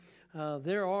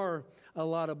there are a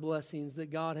lot of blessings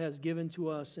that God has given to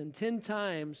us. And 10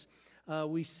 times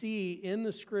we see in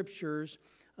the Scriptures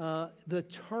the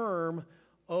term,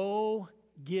 "Oh,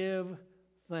 give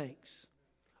thanks."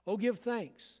 Oh, give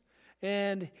thanks.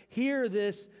 And here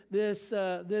this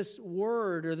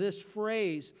word or this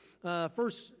phrase,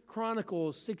 1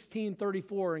 Chronicles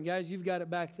 16:34, and guys, you've got it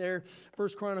back there.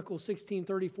 1 Chronicles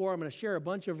 16:34. I'm going to share a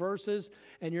bunch of verses,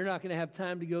 and you're not going to have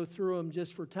time to go through them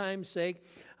just for time's sake.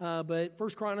 But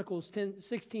 1 Chronicles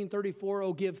 16:34.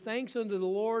 Oh, give thanks unto the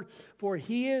Lord, for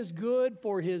He is good,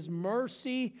 for His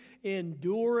mercy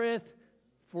endureth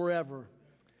forever.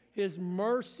 His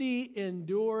mercy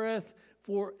endureth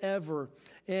forever.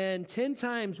 And 10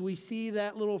 times we see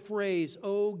that little phrase,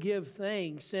 "Oh, give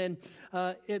thanks." And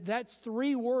that's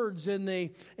 3 words in the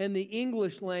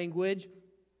English language,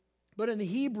 but in the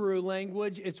Hebrew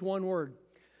language, it's 1 word.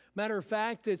 Matter of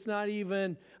fact, it's not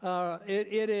even.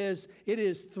 It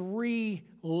is 3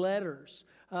 letters.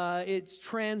 It's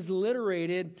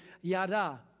transliterated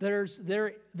yada.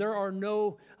 There are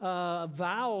no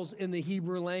vowels in the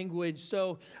Hebrew language,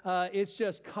 so it's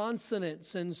just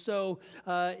consonants. And so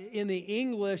in the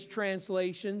English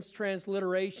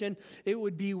transliteration, it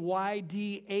would be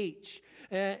YDH,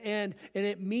 and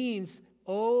it means,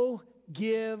 "Oh,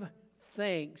 give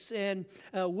thanks." And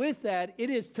with that, it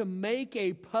is to make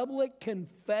a public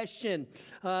confession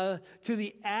to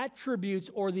the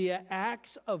attributes or the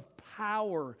acts of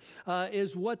power,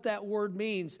 is what that word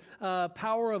means.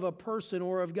 Power of a person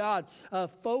or of God.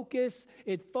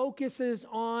 It focuses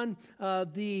on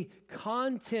the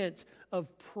content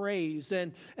of praise.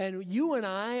 And you and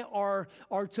I are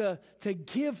to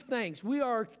give thanks. We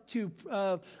are to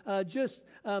just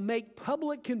make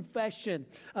public confession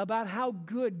about how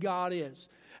good God is.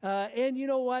 And you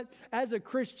know what? As a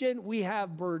Christian, we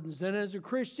have burdens. And as a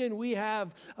Christian, we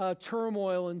have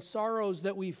turmoil and sorrows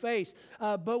that we face.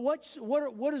 But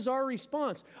what is our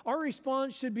response? Our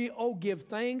response should be, "Oh, give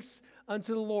thanks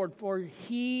unto the Lord, for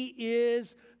He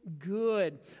is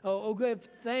good." Oh, give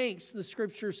thanks, the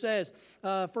Scripture says.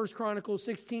 1 Chronicles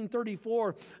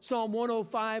 16:34, Psalm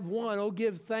 105:1. Oh,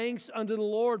 give thanks unto the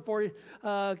Lord, for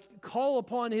call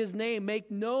upon His name,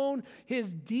 make known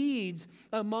His deeds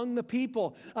among the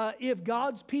people. If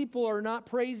God's people are not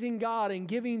praising God and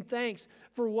giving thanks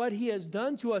for what He has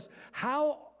done to us,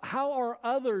 how are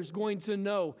others going to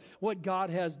know what God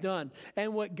has done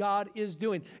and what God is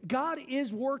doing? God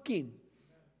is working.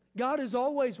 God is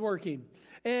always working.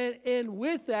 And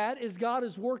with that, as God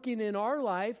is working in our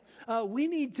life, we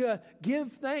need to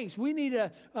give thanks. We need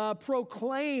to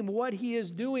proclaim what He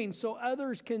is doing so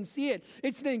others can see it.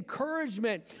 It's an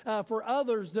encouragement for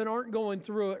others that aren't going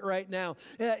through it right now.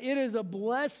 It is a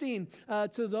blessing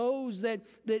to those that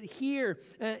hear,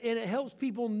 and it helps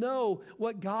people know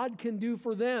what God can do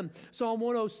for them. Psalm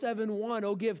 107:1.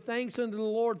 Oh, give thanks unto the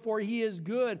Lord, for He is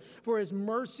good, for His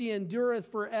mercy endureth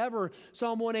forever.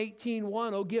 Psalm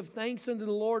 118:1. Oh, give thanks unto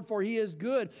the Lord, for He is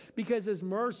good, because His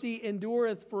mercy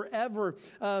endureth forever.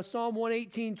 Psalm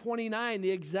 118:29,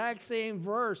 the exact same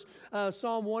verse.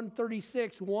 Psalm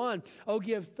 136:1. Oh,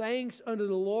 give thanks unto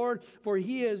the Lord, for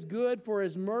He is good, for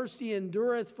His mercy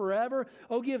endureth forever.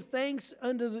 Oh, give thanks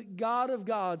unto the God of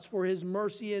gods, for His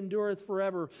mercy endureth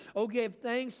forever. Oh, give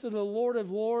thanks to the Lord of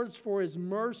lords, for His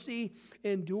mercy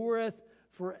endureth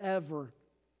forever.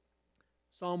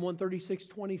 Psalm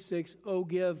 136:26. Oh,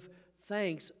 give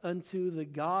thanks unto the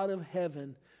God of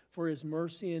heaven, for His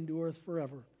mercy endureth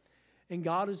forever. And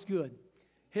God is good.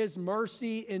 His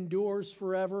mercy endures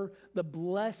forever. The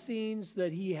blessings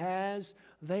that He has,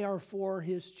 they are for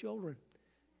His children.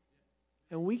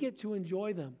 And we get to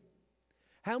enjoy them.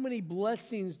 How many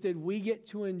blessings did we get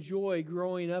to enjoy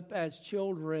growing up as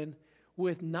children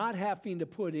with not having to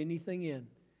put anything in?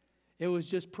 It was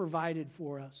just provided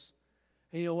for us.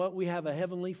 And you know what? We have a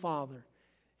Heavenly Father.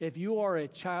 If you are a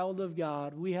child of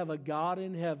God, we have a God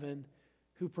in heaven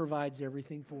who provides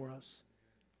everything for us.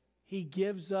 He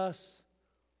gives us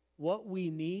what we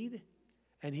need,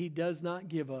 and He does not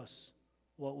give us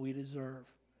what we deserve.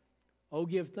 Oh,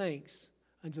 give thanks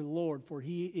unto the Lord, for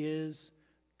He is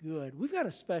good. We've got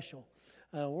a special.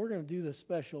 We're going to do the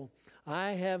special.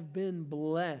 I have been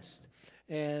blessed.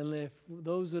 And if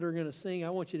those that are going to sing, I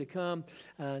want you to come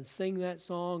and sing that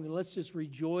song. And let's just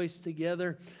rejoice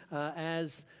together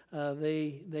as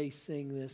they sing this.